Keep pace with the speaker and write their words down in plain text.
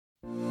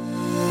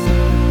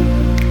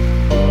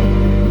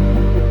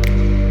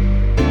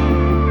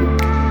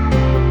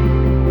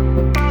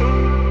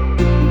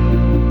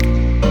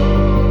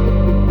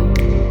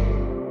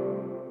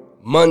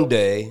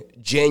Monday,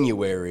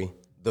 January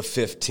the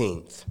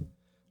 15th,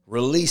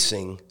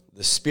 releasing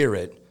the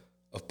spirit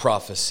of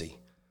prophecy.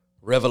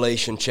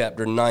 Revelation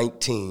chapter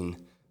 19,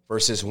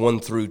 verses 1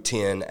 through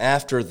 10.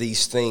 After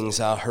these things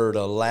I heard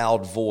a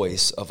loud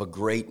voice of a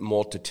great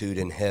multitude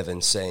in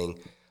heaven saying,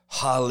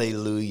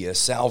 Hallelujah!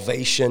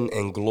 Salvation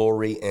and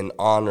glory and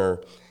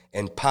honor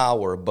and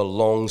power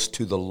belongs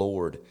to the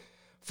Lord.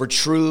 For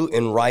true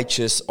and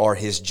righteous are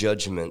his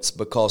judgments,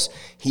 because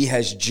he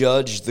has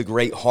judged the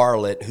great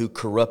harlot who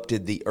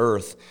corrupted the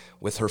earth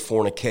with her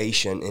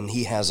fornication, and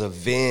he has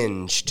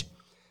avenged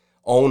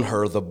on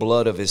her the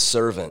blood of his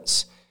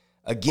servants.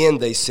 Again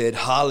they said,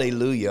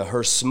 Hallelujah!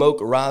 Her smoke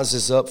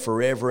rises up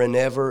forever and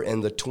ever.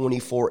 And the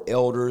 24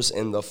 elders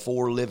and the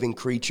 4 living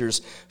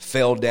creatures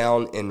fell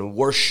down and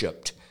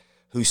worshipped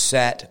who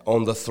sat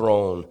on the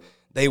throne.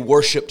 They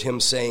worshipped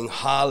him, saying,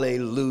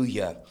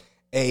 Hallelujah!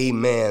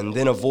 Amen.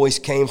 Then a voice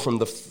came from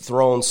the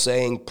throne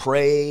saying,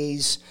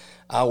 Praise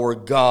our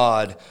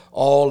God,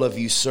 all of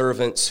you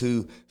servants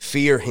who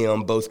fear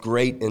him, both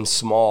great and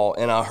small.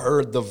 And I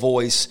heard the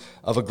voice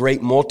of a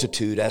great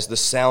multitude as the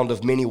sound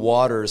of many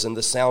waters and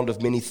the sound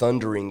of many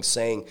thunderings,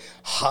 saying,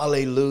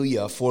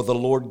 Hallelujah, for the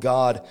Lord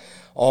God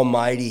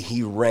Almighty,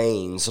 he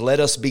reigns. Let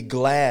us be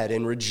glad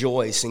and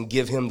rejoice and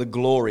give him the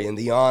glory and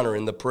the honor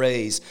and the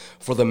praise.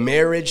 For the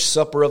marriage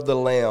supper of the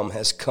Lamb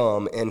has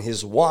come, and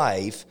his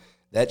wife,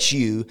 that's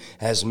you,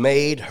 has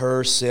made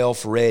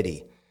herself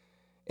ready.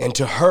 And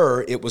to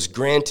her it was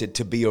granted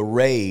to be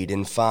arrayed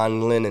in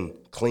fine linen,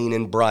 clean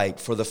and bright,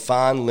 for the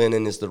fine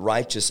linen is the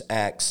righteous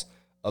acts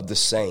of the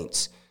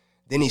saints.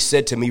 Then he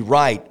said to me,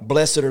 Write,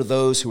 blessed are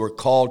those who are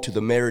called to the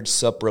marriage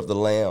supper of the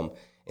Lamb.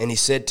 And he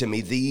said to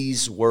me,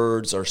 These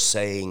words I'm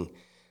saying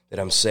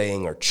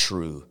are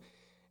true.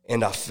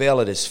 And I fell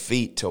at his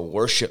feet to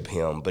worship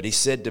him. But he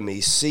said to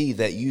me, See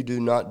that you do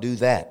not do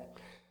that.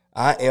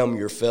 I am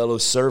your fellow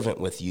servant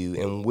with you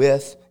and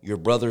with your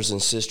brothers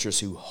and sisters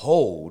who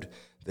hold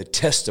the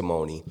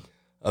testimony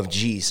of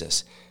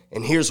Jesus.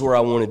 And here's where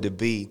I wanted to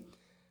be.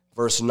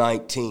 Verse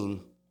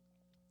 19,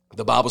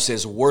 the Bible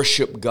says,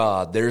 worship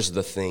God. There's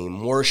the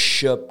theme.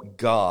 Worship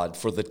God.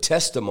 For the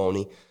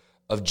testimony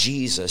of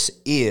Jesus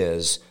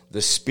is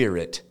the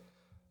spirit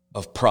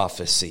of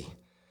prophecy.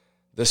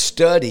 The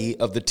study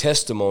of the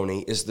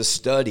testimony is the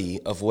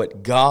study of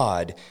what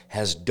God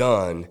has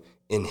done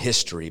in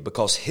history,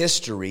 because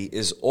history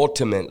is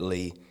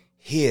ultimately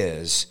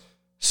his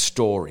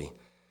story.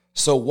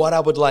 So what I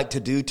would like to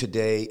do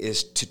today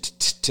is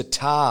to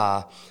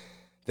tie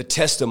the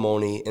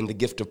testimony and the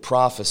gift of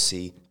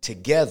prophecy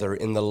together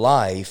in the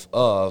life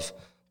of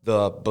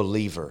the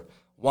believer.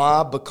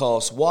 Why?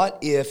 Because what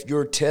if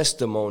your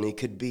testimony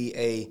could be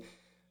a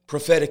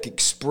prophetic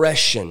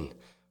expression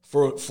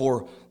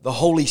for the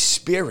Holy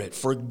Spirit,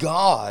 for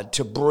God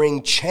to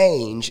bring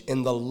change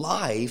in the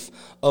life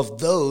of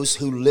those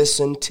who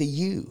listen to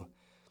you?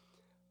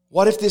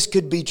 What if this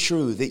could be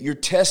true, that your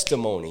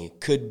testimony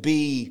could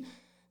be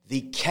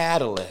the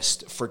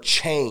catalyst for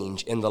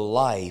change in the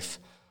life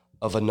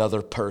of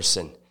another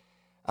person?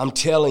 I'm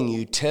telling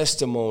you,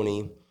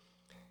 testimony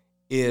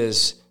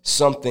is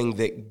something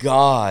that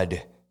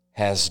God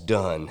has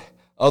done.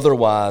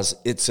 Otherwise,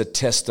 it's a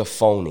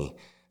testaphony.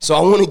 So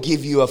I want to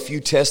give you a few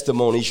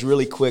testimonies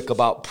really quick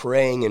about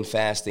praying and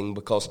fasting,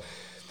 because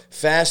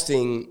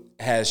fasting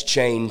has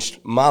changed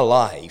my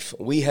life.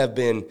 We have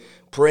been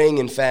praying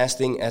and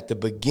fasting at the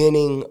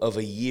beginning of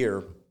a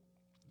year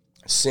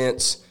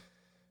since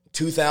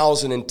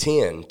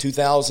 2010,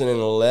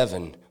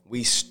 2011.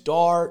 We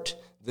start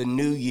the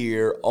new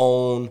year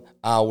on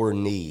our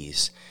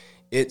knees.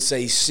 It's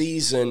a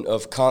season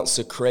of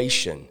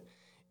consecration.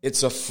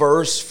 It's a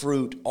first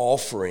fruit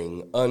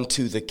offering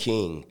unto the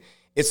King.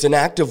 It's an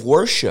act of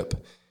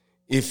worship,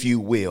 if you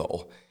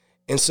will.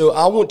 And so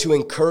I want to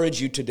encourage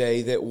you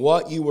today that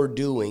what you are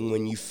doing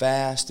when you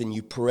fast and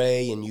you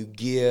pray and you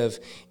give,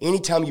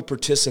 anytime you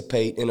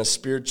participate in a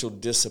spiritual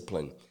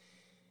discipline,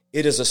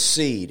 it is a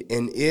seed,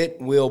 and it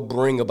will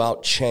bring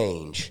about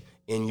change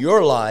in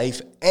your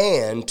life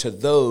and to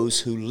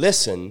those who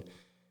listen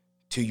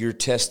to your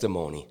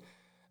testimony.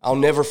 I'll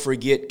never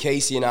forget,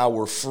 Casey and I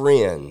were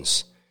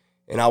friends,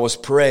 and I was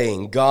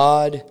praying,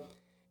 God,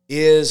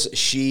 is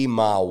she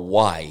my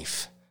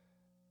wife?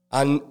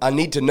 I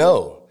need to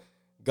know.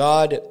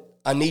 God,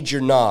 I need your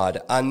nod.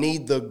 I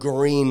need the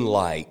green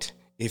light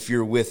if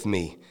you're with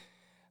me.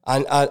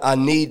 I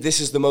need, this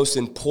is the most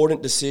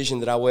important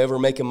decision that I will ever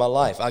make in my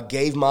life. I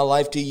gave my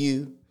life to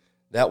you.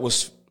 That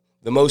was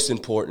the most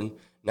important.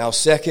 Now,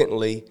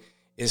 secondly,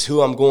 is who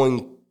I'm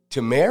going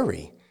to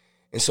marry.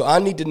 And so I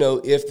need to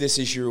know if this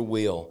is your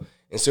will.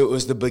 And so it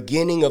was the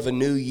beginning of a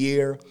new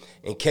year,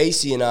 and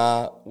Casey and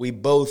I, we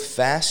both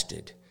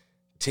fasted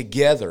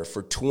together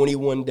for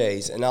 21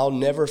 days. And I'll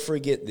never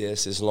forget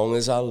this as long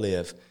as I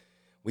live.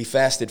 We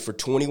fasted for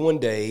 21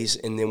 days,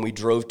 and then we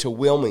drove to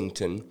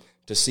Wilmington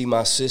to see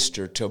my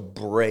sister to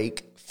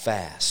break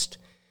fast.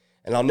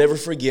 And I'll never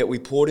forget, we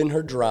pulled in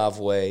her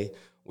driveway,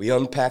 we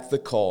unpacked the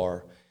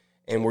car,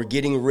 and we're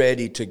getting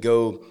ready to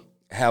go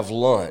have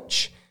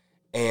lunch.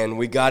 And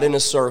we got in a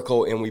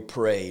circle and we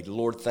prayed,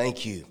 Lord,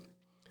 thank you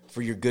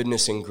for your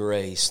goodness and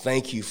grace.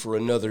 Thank you for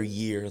another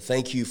year.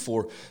 Thank you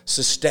for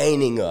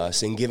sustaining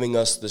us and giving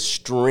us the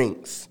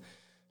strength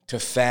to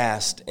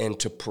fast and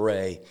to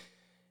pray.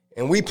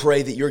 And we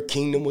pray that your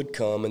kingdom would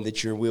come and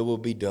that your will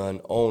be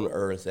done on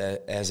earth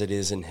as it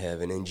is in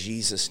heaven. In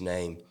Jesus'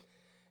 name,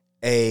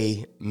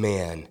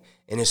 amen.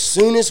 And as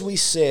soon as we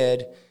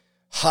said,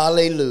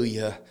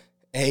 hallelujah,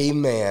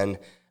 amen,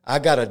 I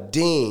got a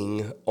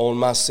ding on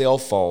my cell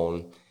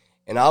phone,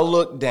 and I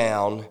look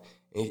down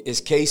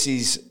as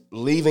Casey's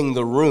leaving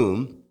the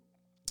room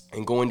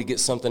and going to get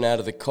something out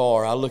of the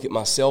car. I look at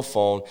my cell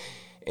phone,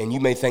 and you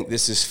may think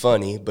this is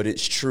funny, but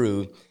it's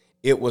true.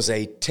 It was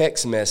a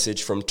text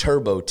message from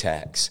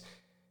TurboTax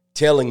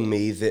telling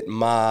me that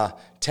my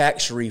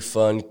tax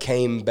refund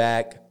came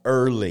back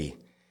early.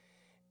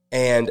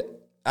 And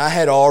I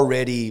had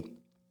already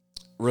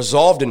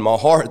resolved in my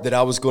heart that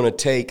I was going to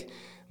take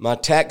my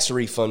tax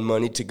refund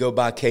money to go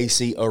buy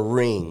Casey a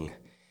ring.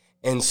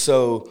 And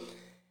so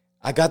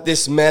I got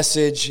this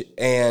message,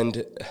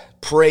 and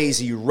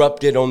praise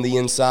erupted on the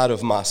inside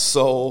of my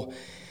soul.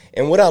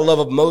 And what I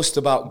love most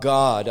about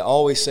God, I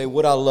always say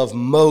what I love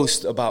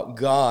most about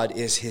God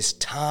is his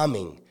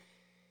timing.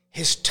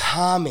 His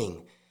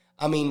timing.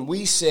 I mean,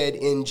 we said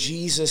in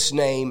Jesus'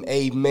 name,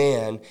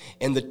 amen,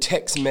 and the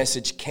text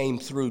message came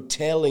through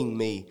telling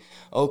me,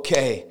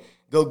 okay,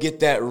 go get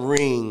that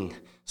ring,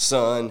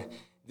 son.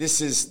 This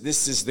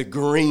is the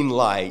green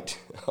light,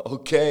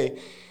 okay?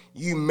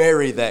 You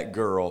marry that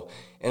girl.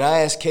 And I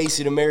asked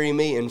Casey to marry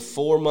me, and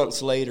 4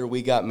 months later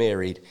we got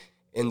married,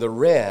 and the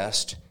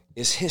rest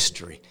is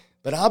history.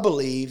 But I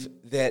believe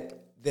that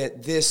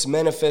this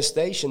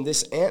manifestation,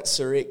 this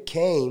answer, it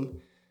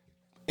came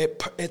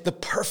at the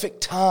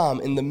perfect time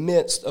in the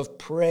midst of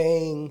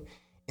praying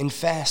and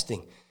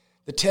fasting.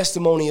 The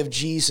testimony of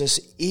Jesus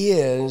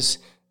is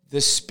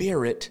the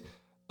spirit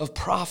of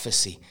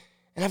prophecy.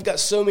 And I've got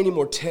so many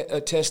more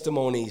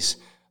testimonies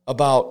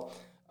about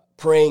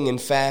praying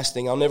and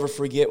fasting. I'll never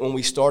forget when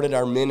we started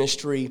our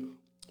ministry,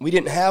 we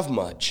didn't have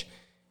much,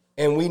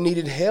 and we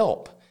needed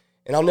help.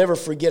 And I'll never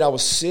forget, I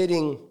was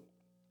sitting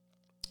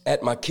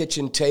at my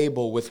kitchen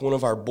table with one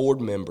of our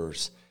board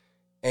members,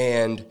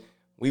 and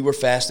we were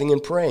fasting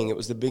and praying. It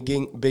was the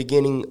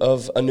beginning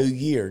of a new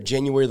year.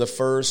 January the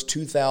 1st,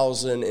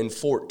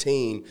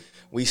 2014,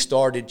 we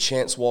started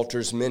Chance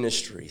Walters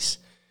Ministries.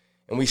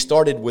 And we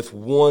started with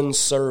one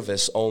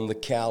service on the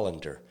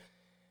calendar.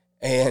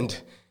 And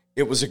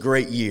it was a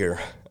great year.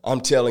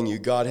 I'm telling you,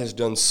 God has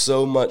done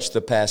so much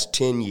the past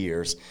 10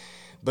 years.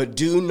 But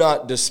do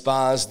not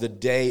despise the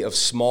day of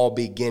small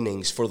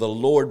beginnings, for the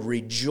Lord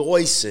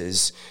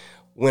rejoices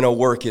when a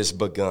work is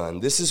begun.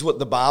 This is what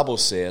the Bible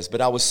says. But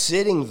I was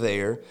sitting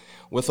there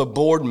with a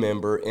board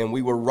member, and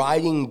we were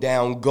writing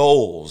down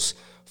goals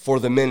for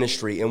the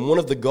ministry. And one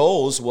of the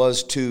goals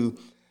was to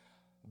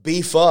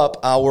beef up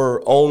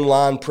our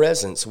online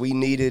presence. We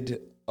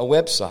needed a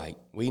website.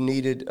 We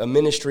needed a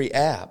ministry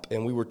app.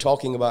 And we were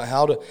talking about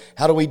how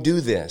do we do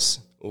this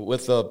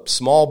with a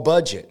small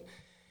budget.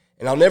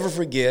 And I'll never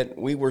forget,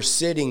 we were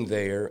sitting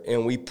there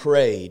and we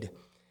prayed.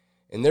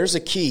 And there's a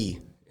key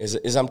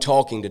as I'm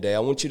talking today. I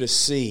want you to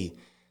see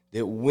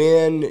that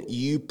when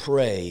you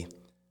pray,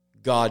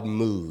 God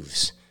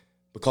moves.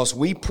 Because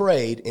we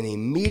prayed, and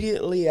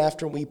immediately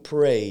after we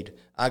prayed,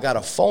 I got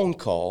a phone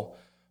call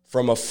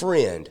from a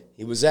friend.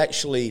 He was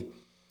actually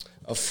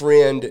a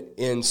friend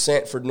in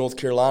Sanford, North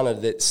Carolina,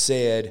 that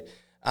said,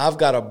 I've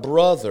got a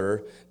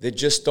brother that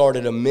just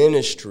started a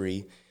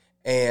ministry,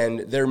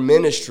 and their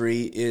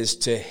ministry is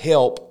to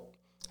help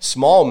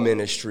small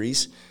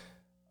ministries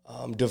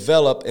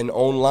develop an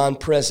online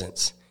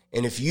presence.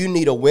 And if you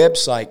need a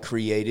website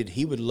created,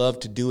 he would love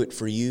to do it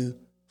for you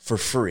for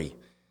free.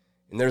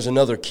 And there's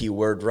another key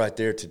word right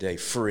there today,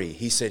 free.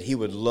 He said he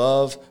would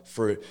love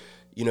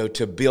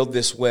to build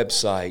this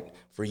website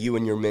for you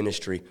and your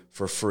ministry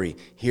for free.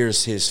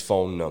 Here's his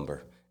phone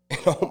number. And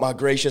oh my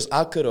gracious,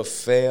 I could have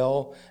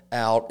fell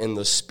out in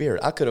the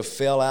spirit. I could have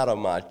fell out of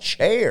my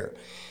chair.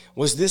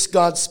 Was this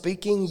God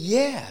speaking?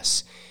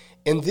 Yes.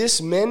 And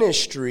this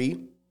ministry,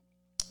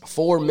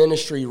 for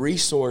ministry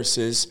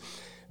resources,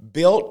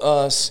 built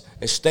us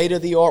a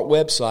state-of-the-art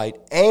website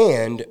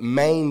and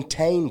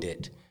maintained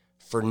it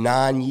for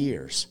 9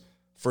 years.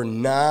 For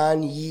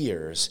 9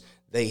 years,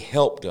 they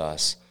helped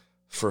us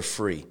for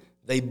free.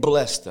 They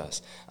blessed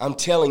us. I'm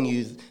telling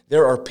you,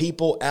 there are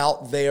people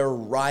out there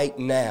right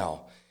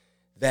now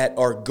that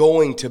are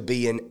going to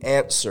be an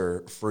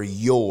answer for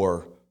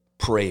your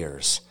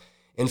prayers.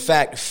 In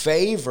fact,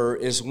 favor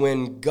is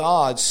when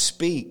God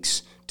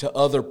speaks to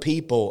other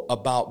people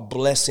about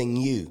blessing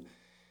you.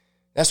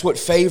 That's what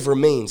favor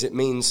means. It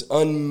means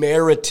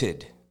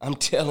unmerited. I'm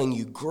telling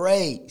you,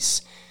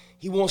 grace.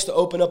 He wants to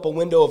open up a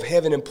window of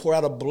heaven and pour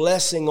out a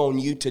blessing on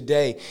you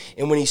today.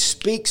 And when he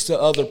speaks to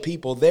other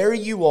people, there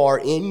you are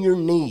on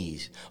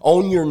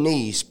your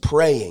knees,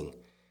 praying.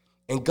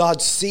 And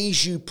God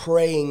sees you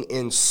praying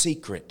in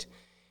secret.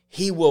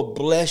 He will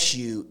bless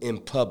you in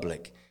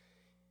public.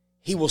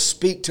 He will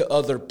speak to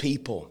other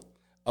people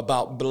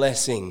about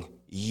blessing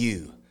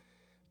you.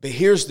 But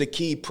here's the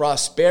key,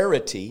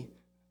 prosperity,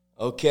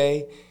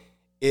 okay,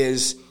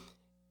 is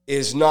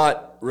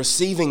not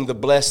receiving the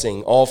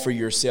blessing all for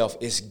yourself,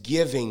 it's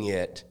giving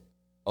it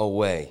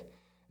away.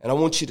 And I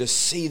want you to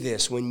see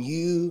this. When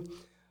you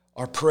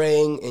are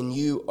praying and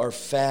you are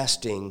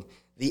fasting,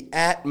 the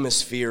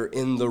atmosphere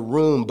in the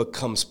room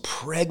becomes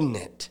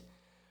pregnant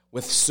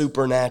with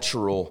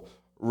supernatural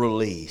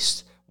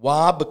release.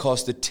 Why?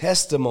 Because the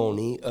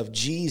testimony of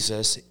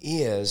Jesus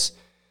is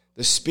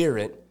the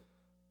spirit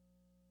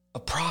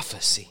of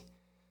prophecy.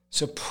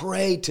 So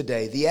pray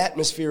today. The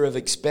atmosphere of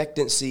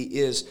expectancy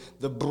is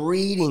the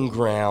breeding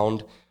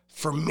ground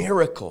for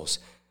miracles.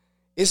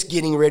 It's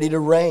getting ready to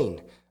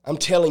rain. I'm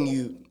telling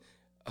you,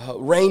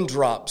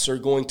 raindrops are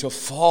going to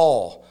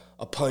fall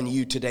upon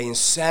you today and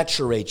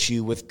saturate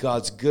you with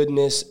God's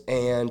goodness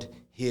and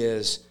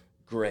His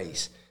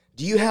grace.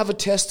 Do you have a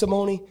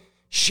testimony?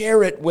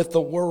 Share it with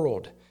the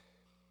world.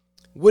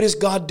 What has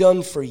God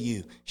done for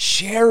you?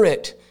 Share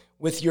it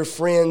with your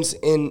friends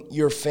and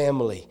your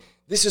family.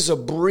 This is a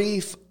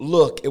brief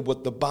look at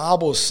what the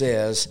Bible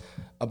says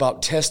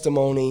about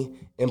testimony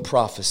and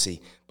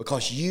prophecy,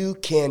 because you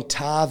can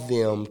tie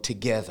them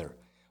together.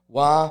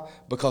 Why?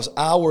 Because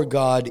our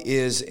God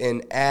is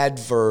an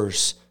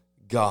adverse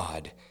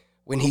God.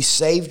 When He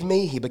saved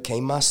me, He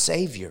became my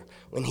Savior.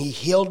 When He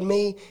healed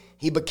me,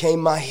 He became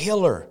my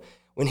healer.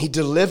 When He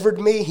delivered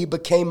me, He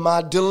became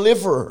my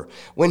deliverer.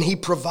 When He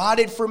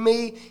provided for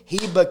me,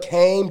 He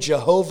became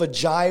Jehovah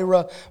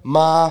Jireh,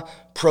 my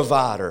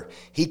provider.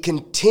 He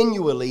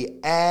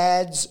continually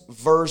adds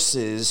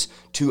verses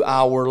to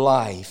our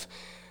life.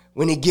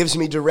 When He gives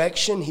me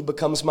direction, He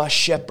becomes my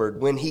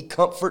shepherd. When He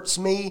comforts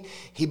me,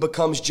 He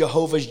becomes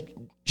Jehovah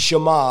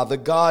Shammah, the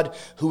God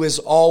who is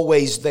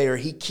always there.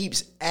 He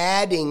keeps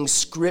adding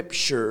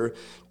scripture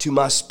to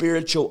my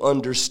spiritual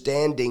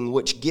understanding,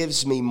 which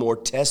gives me more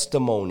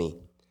testimony,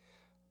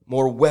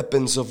 more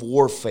weapons of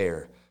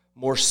warfare,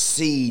 more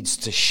seeds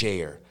to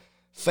share.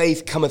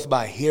 Faith cometh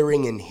by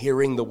hearing, and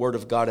hearing the word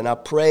of God. And I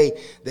pray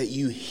that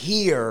you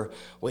hear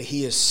what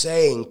He is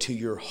saying to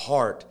your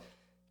heart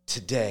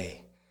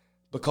today,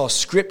 because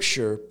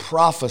Scripture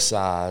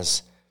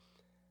prophesies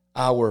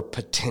our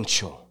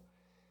potential.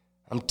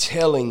 I'm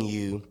telling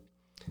you,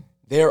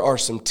 there are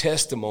some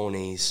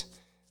testimonies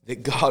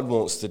that God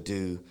wants to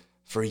do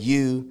for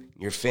you,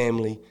 your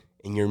family,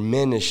 and your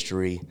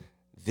ministry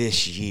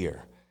this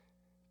year.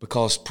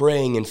 Because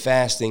praying and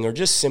fasting are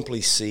just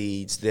simply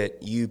seeds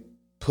that you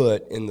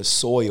put in the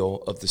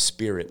soil of the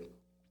Spirit,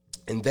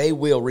 and they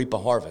will reap a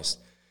harvest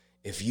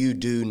if you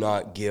do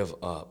not give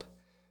up.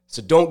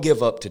 So don't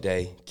give up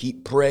today.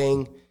 Keep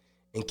praying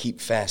and keep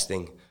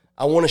fasting.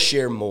 I want to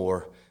share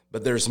more,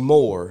 but there's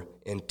more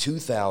in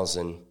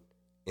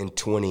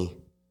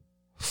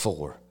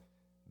 2024.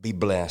 Be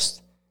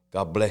blessed.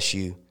 God bless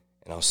you,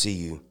 and I'll see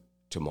you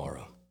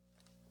tomorrow.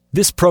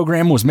 This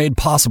program was made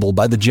possible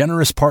by the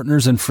generous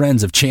partners and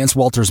friends of Chance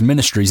Walters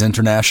Ministries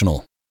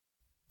International.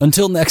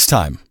 Until next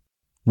time,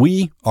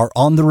 we are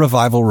on the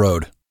revival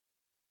road.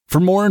 For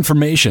more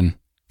information,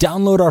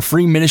 download our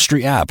free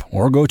ministry app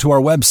or go to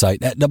our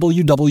website at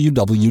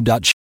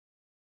www.chancewalters.org.